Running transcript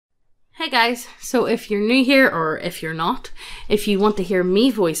Hey guys, so if you're new here or if you're not, if you want to hear me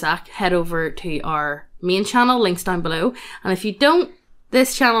voice act, head over to our main channel, links down below. And if you don't,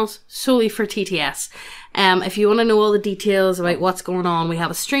 this channel's solely for TTS. If you want to know all the details about what's going on, we have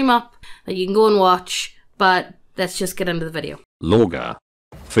a stream up that you can go and watch, but let's just get into the video. Logar.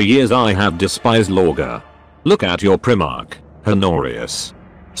 For years I have despised Logar. Look at your Primarch, Honorius.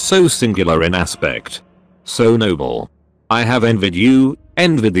 So singular in aspect. So noble. I have envied you,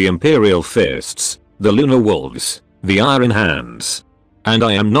 envied the Imperial Fists, the Lunar Wolves, the Iron Hands. And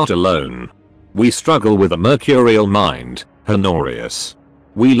I am not alone. We struggle with a mercurial mind, Honorius.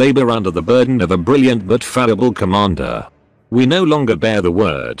 We labor under the burden of a brilliant but fallible commander. We no longer bear the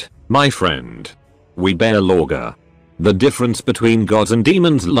word, my friend. We bear Logar. The difference between gods and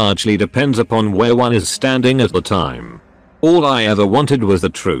demons largely depends upon where one is standing at the time. All I ever wanted was the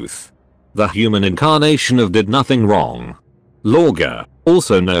truth. The human incarnation of did nothing wrong. Logar,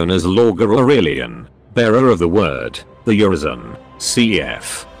 also known as Logar Aurelian, bearer of the word, the Urizen,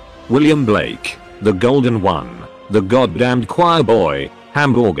 cf. William Blake, the Golden One, the goddamned choir boy,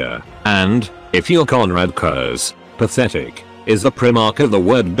 Hamburger, and, if you're Conrad Kurz, pathetic, is the Primarch of the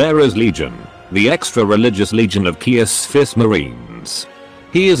Word Bearers Legion, the extra-religious legion of Kius Swiss Marines.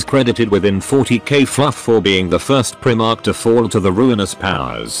 He is credited within 40k fluff for being the first Primarch to fall to the ruinous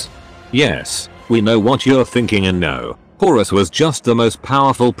powers. Yes, we know what you're thinking and no. Horus was just the most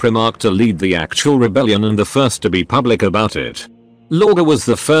powerful Primarch to lead the actual rebellion and the first to be public about it. Logar was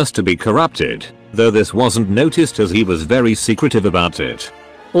the first to be corrupted, though this wasn't noticed as he was very secretive about it.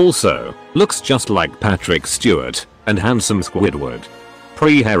 Also, looks just like Patrick Stewart, and handsome Squidward.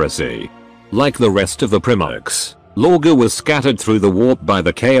 Pre-heresy. Like the rest of the Primarchs, Logar was scattered through the warp by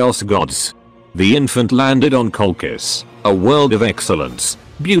the Chaos Gods. The infant landed on Colchis, a world of excellence,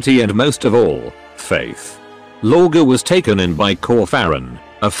 beauty and most of all, faith. Logar was taken in by Corfaran,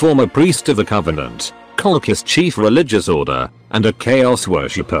 a former priest of the Covenant, Colchis' chief religious order, and a chaos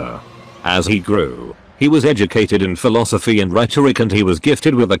worshipper. As he grew, he was educated in philosophy and rhetoric and he was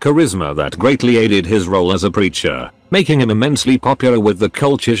gifted with a charisma that greatly aided his role as a preacher, making him immensely popular with the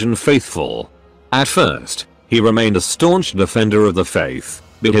Colchian faithful. At first, he remained a staunch defender of the faith,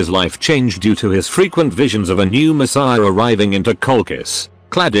 but his life changed due to his frequent visions of a new messiah arriving into Colchis,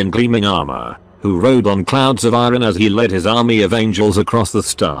 clad in gleaming armor, who rode on clouds of iron as he led his army of angels across the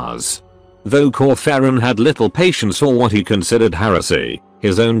stars. Though Corfaran had little patience for what he considered heresy,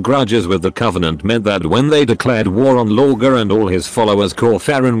 his own grudges with the Covenant meant that when they declared war on Logar and all his followers,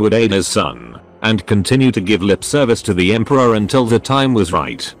 Corfaran would aid his son, and continue to give lip service to the Emperor until the time was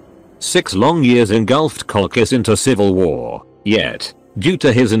right. 6 long years engulfed Colchis into civil war, yet, due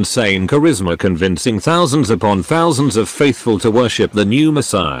to his insane charisma convincing thousands upon thousands of faithful to worship the new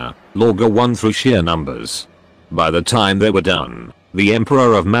messiah, Logar won through sheer numbers. By the time they were done, the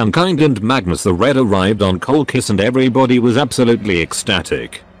Emperor of Mankind and Magnus the Red arrived on Colchis and everybody was absolutely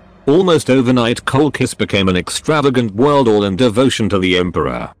ecstatic. Almost overnight Colchis became an extravagant world all in devotion to the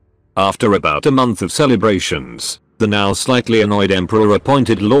Emperor. After about a month of celebrations, the now slightly annoyed Emperor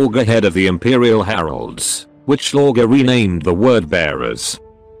appointed Logar head of the Imperial Heralds, which Logar renamed the Word Bearers.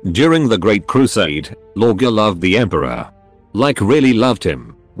 During the Great Crusade, Logar loved the Emperor. Like really loved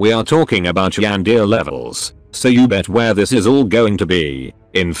him. We are talking about Yandir levels, so you bet where this is all going to be.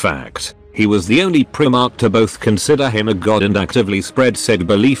 In fact, he was the only Primarch to both consider him a god and actively spread said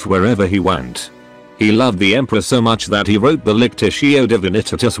belief wherever he went. He loved the Emperor so much that he wrote the Lictitio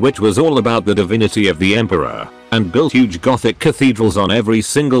Divinitatis, which was all about the divinity of the Emperor, and built huge Gothic cathedrals on every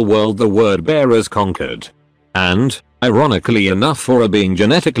single world the Word Bearers conquered. And, ironically enough, for being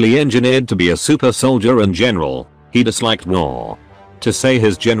genetically engineered to be a super soldier and general, he disliked war. To say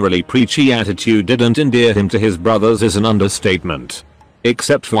his generally preachy attitude didn't endear him to his brothers is an understatement.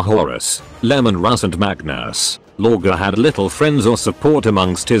 Except for Horus, Lemon Russ and Magnus, Logar had little friends or support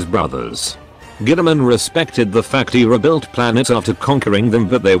amongst his brothers. Gideon respected the fact he rebuilt planets after conquering them,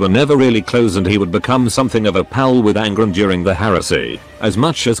 but they were never really close and he would become something of a pal with Angron during the heresy, as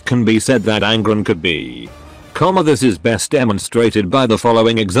much as can be said that Angron could be. This is best demonstrated by the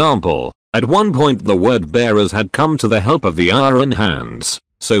following example. At one point the Word Bearers had come to the help of the Iron Hands,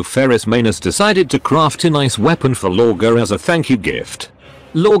 so Ferris Manus decided to craft a nice weapon for Logar as a thank you gift.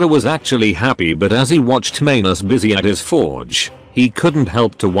 Logar was actually happy, but as he watched Manus busy at his forge, he couldn't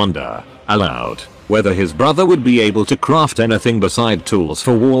help to wonder, aloud, whether his brother would be able to craft anything beside tools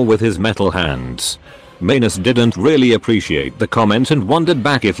for war with his metal hands. Manus didn't really appreciate the comment and wondered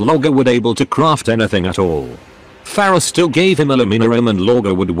back if Logar would able to craft anything at all. Ferris still gave him Illuminarium and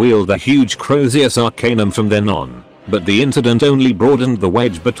Logar would wield the huge Crozius Arcanum from then on, but the incident only broadened the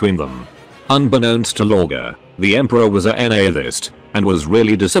wedge between them. Unbeknownst to Logar, The emperor was a nihilist and was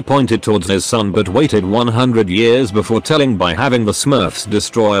really disappointed towards his son, but waited 100 years before telling by having the Smurfs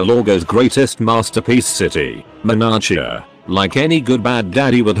destroy Logar's greatest masterpiece city, Monarchia, like any good bad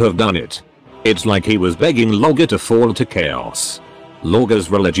daddy would have done it. It's like he was begging Logar to fall to chaos. Logar's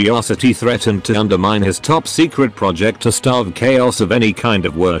religiosity threatened to undermine his top secret project to starve chaos of any kind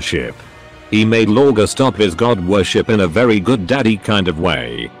of worship. He made Logar stop his god worship in a very good daddy kind of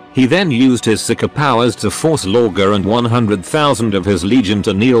way. He then used his Seeker powers to force Logar and 100,000 of his legion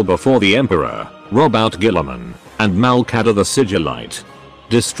to kneel before the emperor, rob out Guilliman, and Malkador the Sigillite.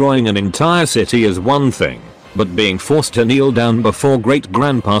 Destroying an entire city is one thing, but being forced to kneel down before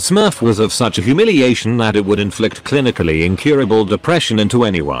Great-Grandpa Smurf was of such a humiliation that it would inflict clinically incurable depression into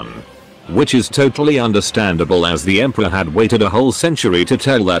anyone. Which is totally understandable, as the emperor had waited a whole century to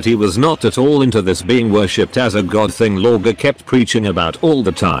tell that he was not at all into this being worshipped as a god thing Logar kept preaching about all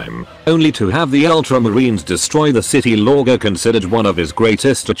the time, only to have the Ultramarines destroy the city Logar considered one of his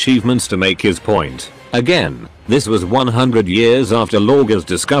greatest achievements to make his point. Again, this was 100 years after Logar's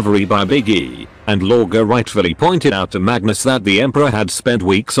discovery by Big E, and Logar rightfully pointed out to Magnus that the emperor had spent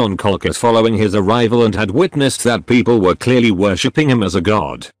weeks on Colchis following his arrival and had witnessed that people were clearly worshipping him as a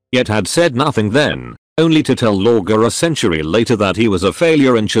god, yet had said nothing then, only to tell Logar a century later that he was a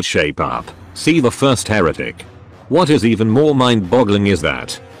failure and should shape up. See the first heretic. What is even more mind-boggling is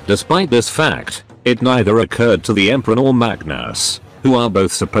that, despite this fact, it neither occurred to the emperor nor Magnus, who are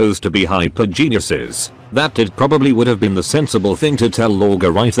both supposed to be hyper geniuses, that it probably would have been the sensible thing to tell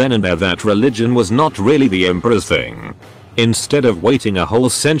Logar right then and there that religion was not really the emperor's thing. Instead of waiting a whole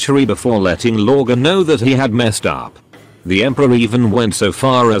century before letting Logar know that he had messed up. The emperor even went so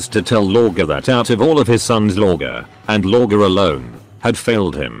far as to tell Logar that out of all of his sons Logar, and Logar alone, had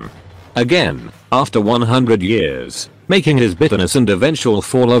failed him. Again, after 100 years, making his bitterness and eventual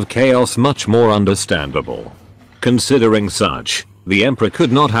fall of chaos much more understandable. Considering such, the emperor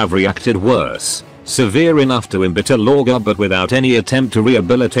could not have reacted worse, severe enough to embitter Logar but without any attempt to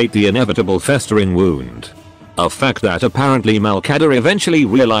rehabilitate the inevitable festering wound. A fact that apparently Malkador eventually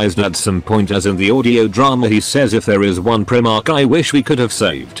realized at some point, as in the audio drama he says, "If there is one Primarch I wish we could have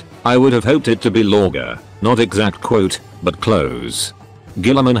saved, I would have hoped it to be Logar." Not exact quote, but close.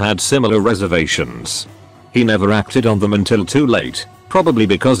 Guilliman had similar reservations. He never acted on them until too late, probably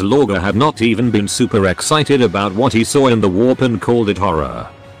because Logar had not even been super excited about what he saw in the warp and called it horror.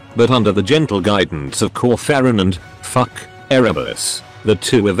 But under the gentle guidance of Corfarin and, Erebus, the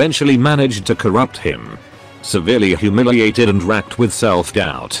two eventually managed to corrupt him. Severely humiliated and racked with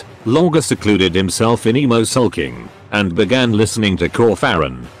self-doubt, Logar secluded himself in emo sulking, and began listening to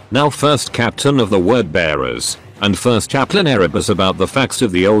Corfarin, now first captain of the Word Bearers, and first chaplain Erebus, about the facts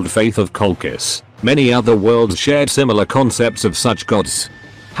of the old faith of Colchis. Many other worlds shared similar concepts of such gods.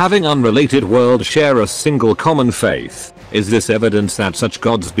 Having unrelated worlds share a single common faith, is this evidence that such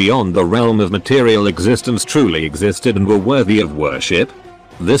gods beyond the realm of material existence truly existed and were worthy of worship?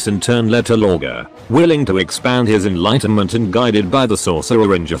 This in turn led to Logar, willing to expand his enlightenment and guided by the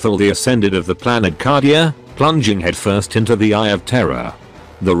sorcerer Ingethel the Ascended of the planet Cardia, plunging headfirst into the Eye of Terror.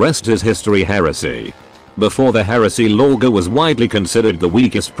 The rest is history. Heresy. Before the heresy, Logar was widely considered the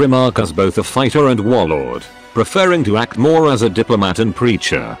weakest Primarch as both a fighter and warlord, preferring to act more as a diplomat and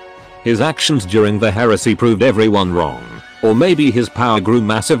preacher. His actions during the heresy proved everyone wrong. Or maybe his power grew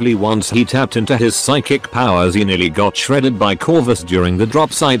massively once he tapped into his psychic powers. He nearly got shredded by Corvus during the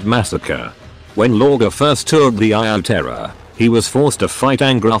Dropsite massacre. When Logar first toured the Eye of Terror, he was forced to fight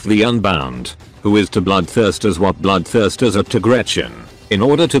Angrath the Unbound, who is to bloodthirsters what bloodthirsters are to Gretchen, in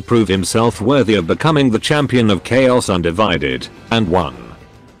order to prove himself worthy of becoming the champion of Chaos Undivided, and won.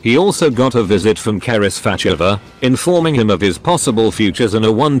 He also got a visit from Keris Facheva, informing him of his possible futures and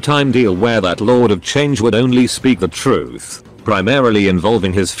a one-time deal where that Lord of Change would only speak the truth, primarily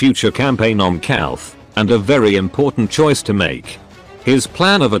involving his future campaign on Calth, and a very important choice to make. His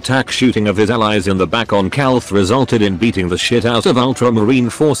plan of attack shooting of his allies in the back on Calth resulted in beating the shit out of Ultramarine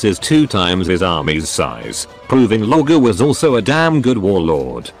forces 2 times his army's size, proving Logar was also a damn good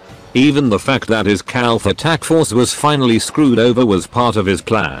warlord. Even the fact that his Calth attack force was finally screwed over was part of his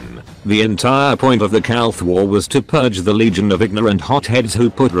plan. The entire point of the Calth war was to purge the legion of ignorant hotheads who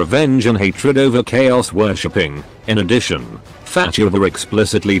put revenge and hatred over chaos worshipping. In addition, Facheva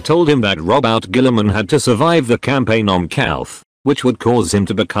explicitly told him that rob out Guilliman had to survive the campaign on Calth, which would cause him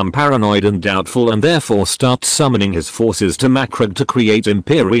to become paranoid and doubtful and therefore start summoning his forces to Macragge to create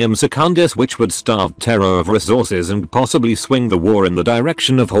Imperium Secundus, which would starve Terror of resources and possibly swing the war in the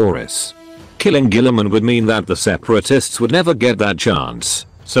direction of Horus. Killing Guilliman would mean that the Separatists would never get that chance,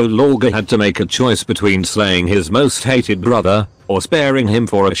 so Logar had to make a choice between slaying his most hated brother, or sparing him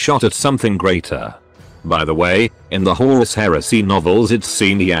for a shot at something greater. By the way, in the Horus Heresy novels it's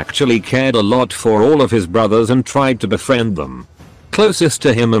seen he actually cared a lot for all of his brothers and tried to befriend them. Closest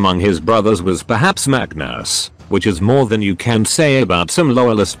to him among his brothers was perhaps Magnus, which is more than you can say about some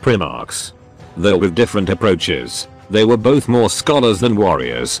loyalist Primarchs. Though with different approaches, they were both more scholars than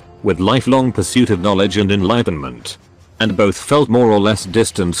warriors, with lifelong pursuit of knowledge and enlightenment. And both felt more or less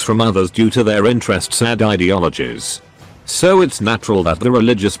distance from others due to their interests and ideologies. So it's natural that the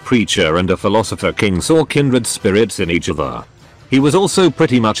religious preacher and a philosopher king saw kindred spirits in each other. He was also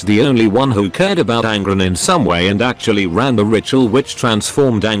pretty much the only one who cared about Angron in some way and actually ran the ritual which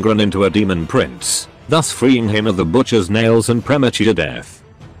transformed Angron into a demon prince, thus freeing him of the butcher's nails and premature death.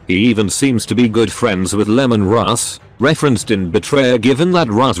 He even seems to be good friends with Lemon Russ, referenced in Betrayer, given that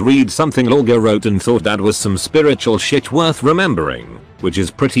Russ read something Logar wrote and thought that was some spiritual shit worth remembering, which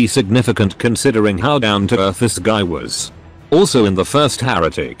is pretty significant considering how down to earth this guy was. Also in the first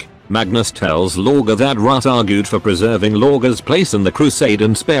Heretic, Magnus tells Logar that Russ argued for preserving Logar's place in the crusade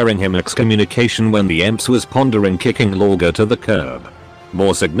and sparing him excommunication when the Emps was pondering kicking Logar to the curb.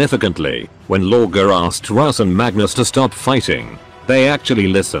 More significantly, when Logar asked Russ and Magnus to stop fighting, they actually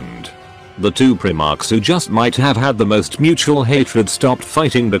listened. The two Primarchs who just might have had the most mutual hatred stopped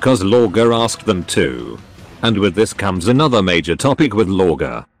fighting because Logar asked them to. And with this comes another major topic with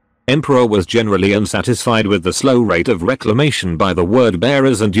Logar. Emperor was generally unsatisfied with the slow rate of reclamation by the word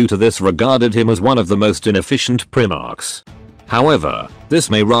bearers and due to this regarded him as one of the most inefficient Primarchs. However, this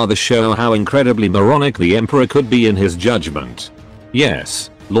may rather show how incredibly moronic the Emperor could be in his judgment. Yes,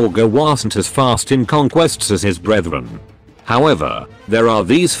 Logar wasn't as fast in conquests as his brethren. However, there are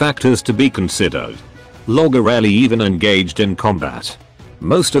these factors to be considered. Logar rarely even engaged in combat.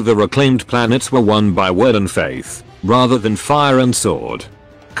 Most of the reclaimed planets were won by word and faith, rather than fire and sword.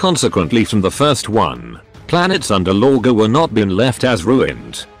 Consequently from the first one, planets under Logar were not being left as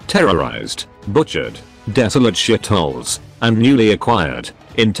ruined, terrorized, butchered, desolate shitholes, and newly acquired,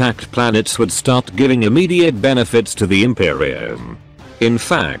 intact planets would start giving immediate benefits to the Imperium. In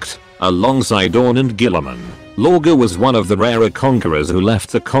fact, alongside Orn and Guilliman, Logar was one of the rarer conquerors who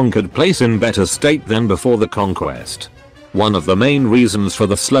left the conquered place in better state than before the conquest. One of the main reasons for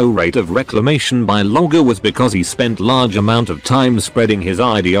the slow rate of reclamation by Logar was because he spent large amount of time spreading his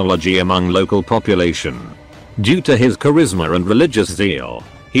ideology among local population. Due to his charisma and religious zeal,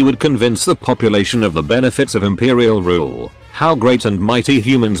 he would convince the population of the benefits of imperial rule, how great and mighty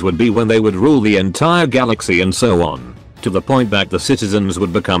humans would be when they would rule the entire galaxy and so on, to the point that the citizens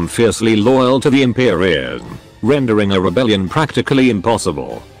would become fiercely loyal to the Imperium, rendering a rebellion practically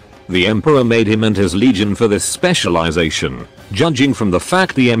impossible. The Emperor made him and his legion for this specialization, judging from the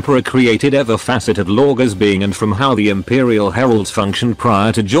fact the Emperor created ever-faceted Logar's being and from how the Imperial Heralds functioned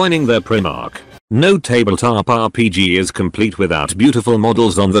prior to joining their Primarch. No tabletop RPG is complete without beautiful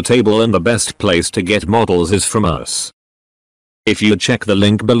models on the table, and the best place to get models is from us. If you check the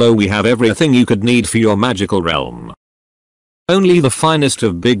link below, we have everything you could need for your magical realm. Only the finest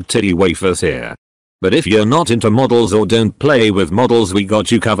of big titty wafers here. But if you're not into models or don't play with models, we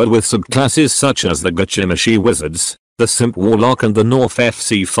got you covered with subclasses such as the Gachimishi Wizards, the Simp Warlock and the North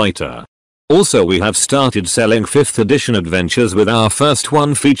FC Fighter. Also we have started selling 5th edition adventures with our first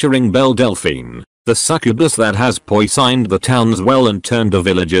one featuring Belle Delphine, the succubus that has poisoned the towns well and turned the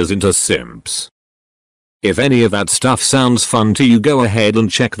villagers into simps. If any of that stuff sounds fun to you, go ahead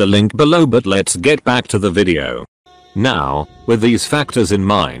and check the link below, but let's get back to the video. Now, with these factors in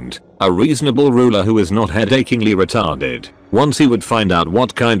mind, a reasonable ruler who is not headachingly retarded, once he would find out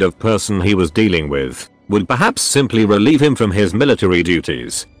what kind of person he was dealing with, would perhaps simply relieve him from his military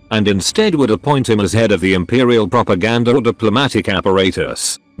duties, and instead would appoint him as head of the imperial propaganda or diplomatic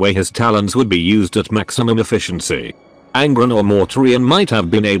apparatus, where his talents would be used at maximum efficiency. Angron or Mortarion might have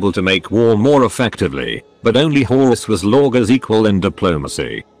been able to make war more effectively, but only Horus was Logar's equal in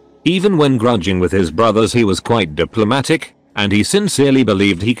diplomacy. Even when grudging with his brothers, he was quite diplomatic, and he sincerely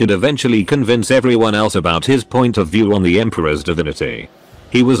believed he could eventually convince everyone else about his point of view on the Emperor's divinity.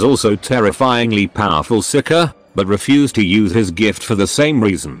 He was also terrifyingly powerful seeker, but refused to use his gift for the same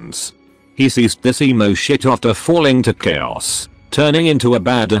reasons. He ceased this emo shit after falling to chaos, turning into a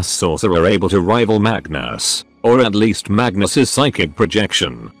badass sorcerer able to rival Magnus, or at least Magnus's psychic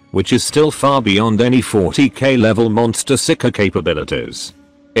projection, which is still far beyond any 40k level monster seeker capabilities.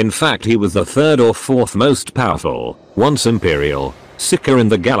 In fact, he was the 3rd or 4th most powerful, once imperial, seeker in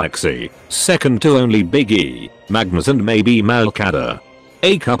the galaxy, second to only Big E, Magnus and maybe Malkador.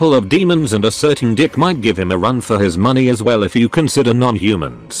 A couple of demons and a certain dick might give him a run for his money as well if you consider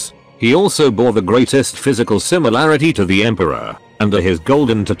non-humans. He also bore the greatest physical similarity to the Emperor. Under his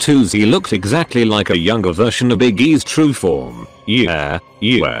golden tattoos he looked exactly like a younger version of Big E's true form. Yeah.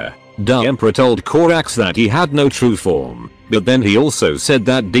 The Emperor told Korax that he had no true form, but then he also said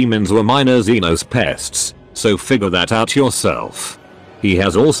that demons were minor Xenos pests, so figure that out yourself. He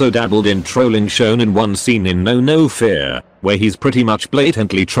has also dabbled in trolling, shown in one scene in No Fear, where he's pretty much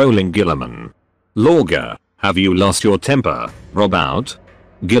blatantly trolling Gilliman. Logar, have you lost your temper, Rob out?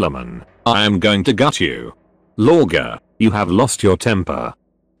 Gilliman, I am going to gut you. Logar, you have lost your temper.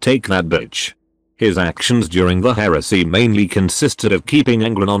 Take that, bitch. His actions during the heresy mainly consisted of keeping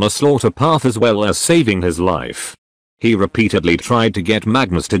Engren on a slaughter path as well as saving his life. He repeatedly tried to get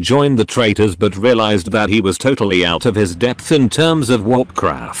Magnus to join the traitors but realized that he was totally out of his depth in terms of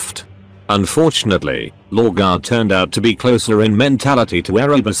warpcraft. Unfortunately, Logar turned out to be closer in mentality to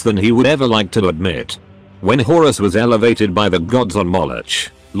Erebus than he would ever like to admit. When Horus was elevated by the gods on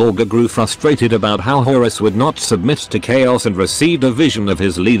Moloch, Logar grew frustrated about how Horus would not submit to chaos and received a vision of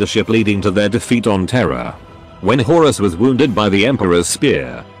his leadership leading to their defeat on Terra. When Horus was wounded by the Emperor's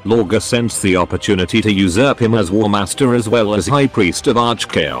spear, Logar sensed the opportunity to usurp him as War Master as well as High Priest of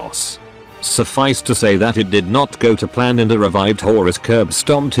Archchaos. Suffice to say that it did not go to plan and a revived Horus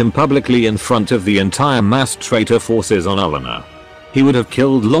curb-stomped him publicly in front of the entire massed traitor forces on Ulana. He would have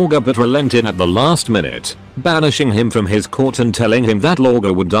killed Logar but relented at the last minute, banishing him from his court and telling him that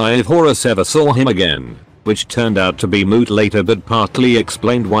Logar would die if Horus ever saw him again, which turned out to be moot later but partly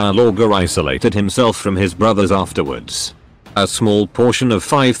explained why Logar isolated himself from his brothers afterwards. A small portion of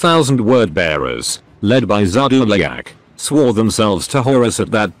 5,000 word-bearers, led by Zadulayak, swore themselves to Horus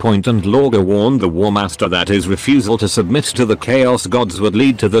at that point, and Logar warned the War Master that his refusal to submit to the Chaos Gods would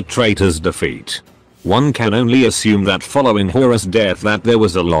lead to the traitor's defeat. One can only assume that following Horus' death that there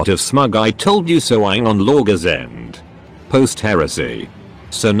was a lot of smug "I told you so"ing on Logar's end. Post-heresy.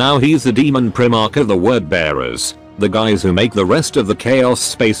 So now he's the demon Primarch of the Word-Bearers, the guys who make the rest of the Chaos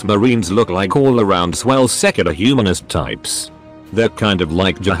Space Marines look like all-around swell secular humanist types. They're kind of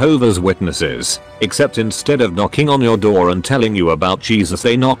like Jehovah's Witnesses, except instead of knocking on your door and telling you about Jesus,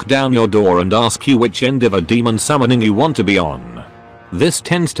 they knock down your door and ask you which end of a demon summoning you want to be on. This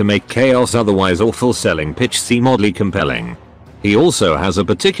tends to make Chaos' otherwise awful selling pitch seem oddly compelling. He also has a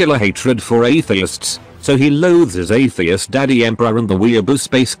particular hatred for atheists, so he loathes his atheist daddy Emperor and the weeaboo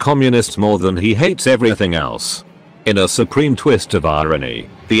space communists more than he hates everything else. In a supreme twist of irony,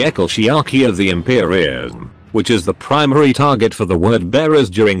 the Ecclesiarchy of the Imperium, which is the primary target for the Word-Bearers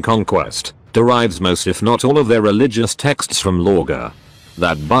during conquest, derives most if not all of their religious texts from Logar.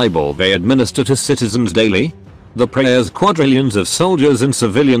 That Bible they administer to citizens daily? The prayers quadrillions of soldiers and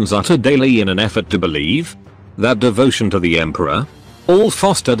civilians utter daily in an effort to believe? That devotion to the Emperor? All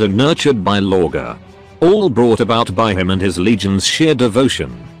fostered and nurtured by Logar. All brought about by him and his legion's sheer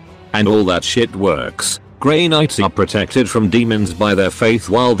devotion. And all that shit works. Grey Knights are protected from demons by their faith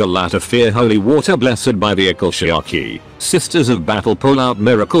while the latter fear holy water blessed by the Ecclesiarchy. Sisters of Battle pull out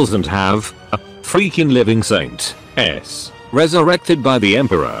miracles and have a freaking living saint resurrected by the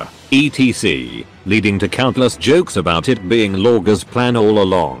Emperor, etc., leading to countless jokes about it being Logar's plan all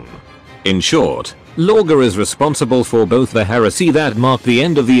along. In short, Logar is responsible for both the heresy that marked the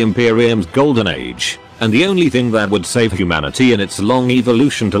end of the Imperium's golden age, and the only thing that would save humanity in its long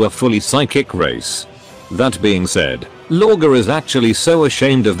evolution to a fully psychic race. That being said, Logar is actually so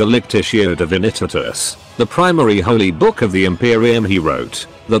ashamed of the Lictitio Divinitatis, the primary holy book of the Imperium he wrote,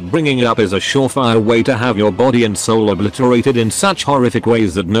 that bringing it up is a surefire way to have your body and soul obliterated in such horrific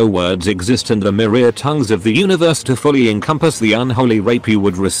ways that no words exist in the myriad tongues of the universe to fully encompass the unholy rape you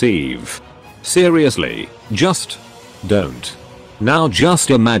would receive. Seriously, just don't. Now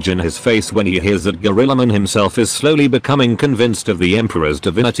just imagine his face when he hears that Gorillaman himself is slowly becoming convinced of the Emperor's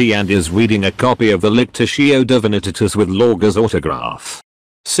divinity and is reading a copy of the Lictitio Divinitatis with Logar's autograph.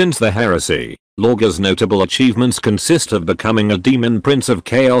 Since the heresy, Logar's notable achievements consist of becoming a demon prince of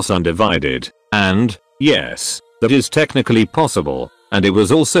chaos undivided, and, yes, that is technically possible, and it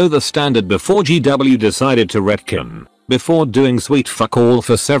was also the standard before GW decided to retcon, before doing sweet fuck all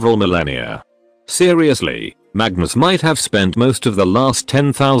for several millennia. Seriously, Magnus might have spent most of the last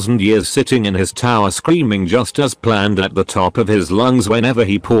 10,000 years sitting in his tower screaming just as planned at the top of his lungs whenever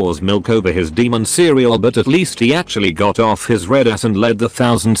he pours milk over his demon cereal, but at least he actually got off his red ass and led the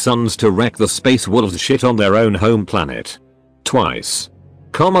Thousand Sons to wreck the Space Wolves shit on their own home planet. Twice.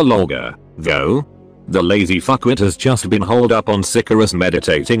 Logar, though? The lazy fuckwit has just been holed up on Sicarus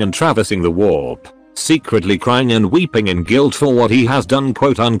meditating and traversing the warp, secretly crying and weeping in guilt for what he has done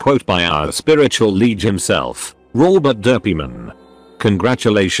quote unquote by our spiritual liege himself, Robert Derpyman.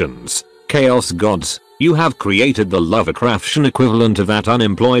 Congratulations, Chaos Gods, you have created the Lovecraftian equivalent of that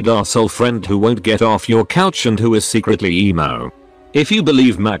unemployed arsehole friend who won't get off your couch and who is secretly emo. If you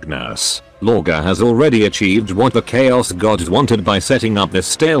believe Magnus, Logar has already achieved what the Chaos Gods wanted by setting up this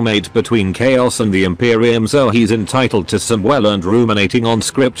stalemate between Chaos and the Imperium, so he's entitled to some well-earned ruminating on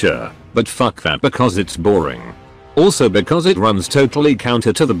scripture, but fuck that because it's boring. Also because it runs totally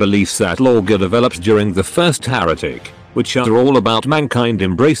counter to the beliefs that Logar developed during the First Heretic, which are all about mankind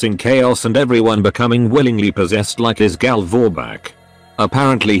embracing chaos and everyone becoming willingly possessed like his gal Vorbak.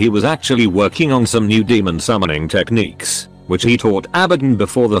 Apparently he was actually working on some new demon summoning techniques, which he taught Abaddon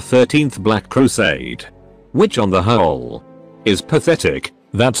before the 13th Black Crusade. Which on the whole is pathetic.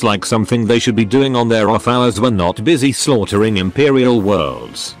 That's like something they should be doing on their off hours when not busy slaughtering Imperial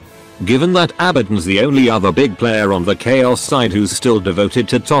worlds. Given that Abaddon's the only other big player on the Chaos side who's still devoted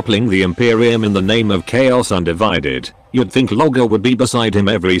to toppling the Imperium in the name of Chaos Undivided, you'd think Logar would be beside him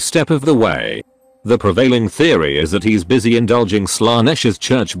every step of the way. The prevailing theory is that he's busy indulging Slanesh's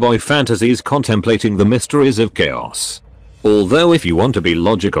church boy fantasies contemplating the mysteries of chaos. Although if you want to be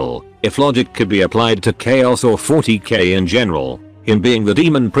logical, if logic could be applied to Chaos or 40k in general, him being the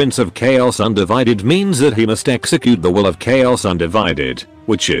demon prince of Chaos Undivided means that he must execute the will of Chaos Undivided,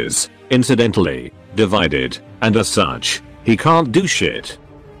 which is, incidentally, divided, and as such, he can't do shit.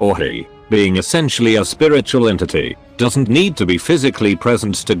 Or he, being essentially a spiritual entity, doesn't need to be physically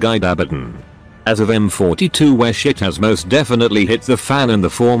present to guide Abaddon. As of M42, where shit has most definitely hit the fan in the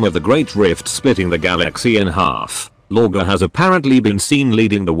form of the Great Rift splitting the galaxy in half, Logar has apparently been seen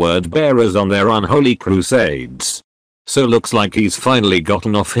leading the word bearers on their unholy crusades. So looks like he's finally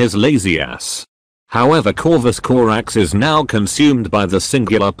gotten off his lazy ass. However, Corvus Corax is now consumed by the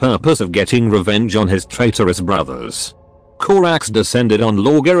singular purpose of getting revenge on his traitorous brothers. Corax descended on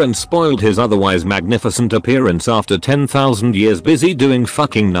Logar and spoiled his otherwise magnificent appearance after 10,000 years busy doing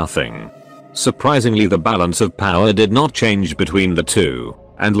fucking nothing. Surprisingly, the balance of power did not change between the two,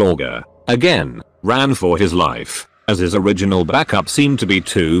 and Logar, again, ran for his life, as his original backup seemed to be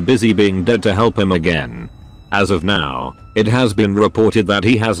too busy being dead to help him again. As of now, it has been reported that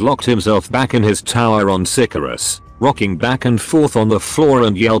he has locked himself back in his tower on Sycharis, rocking back and forth on the floor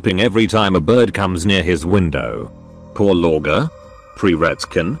and yelping every time a bird comes near his window. Poor Logar?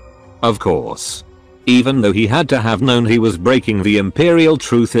 Pre-Redskin? Of course. Even though he had to have known he was breaking the Imperial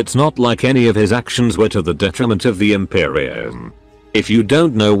truth, it's not like any of his actions were to the detriment of the Imperium. If you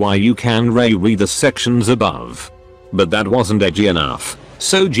don't know why, you can read the sections above. But that wasn't edgy enough,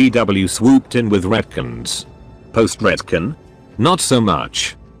 so GW swooped in with retcons. Post-retcon? Not so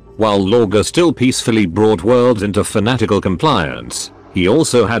much. While Logar still peacefully brought worlds into fanatical compliance, he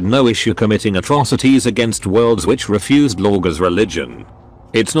also had no issue committing atrocities against worlds which refused Logar's religion.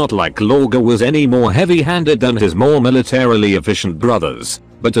 It's not like Logar was any more heavy-handed than his more militarily efficient brothers,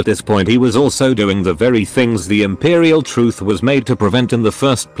 but at this point he was also doing the very things the Imperial truth was made to prevent in the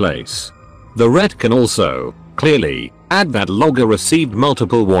first place. The retcon also, clearly, add that Logar received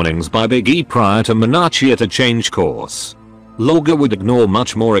multiple warnings by Big E prior to Monarchia to change course. Logar would ignore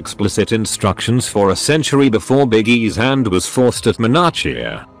much more explicit instructions for a century before Big E's hand was forced at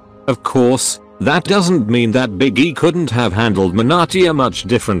Monarchia. Of course, that doesn't mean that Big E couldn't have handled Monarchia much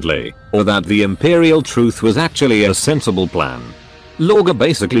differently, or that the Imperial truth was actually a sensible plan. Logar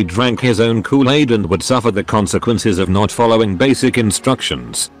basically drank his own Kool-Aid and would suffer the consequences of not following basic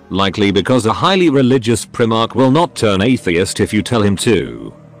instructions, likely because a highly religious Primarch will not turn atheist if you tell him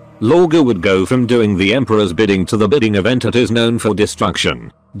to. Logar would go from doing the Emperor's bidding to the bidding of entities known for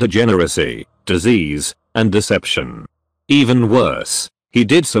destruction, degeneracy, disease, and deception. Even worse, he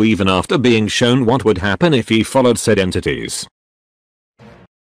did so even after being shown what would happen if he followed said entities.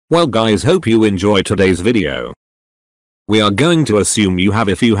 Well guys, hope you enjoyed today's video. We are going to assume you have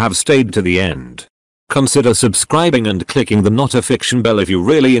if you have stayed to the end. Consider subscribing and clicking the notification bell if you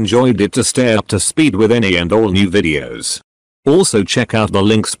really enjoyed it to stay up to speed with any and all new videos. Also check out the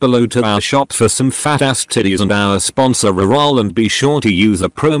links below to our shop for some fat ass titties and our sponsor Reroll, and be sure to use a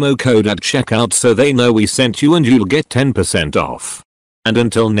promo code at checkout so they know we sent you and you'll get 10% off. And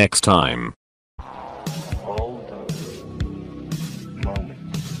until next time.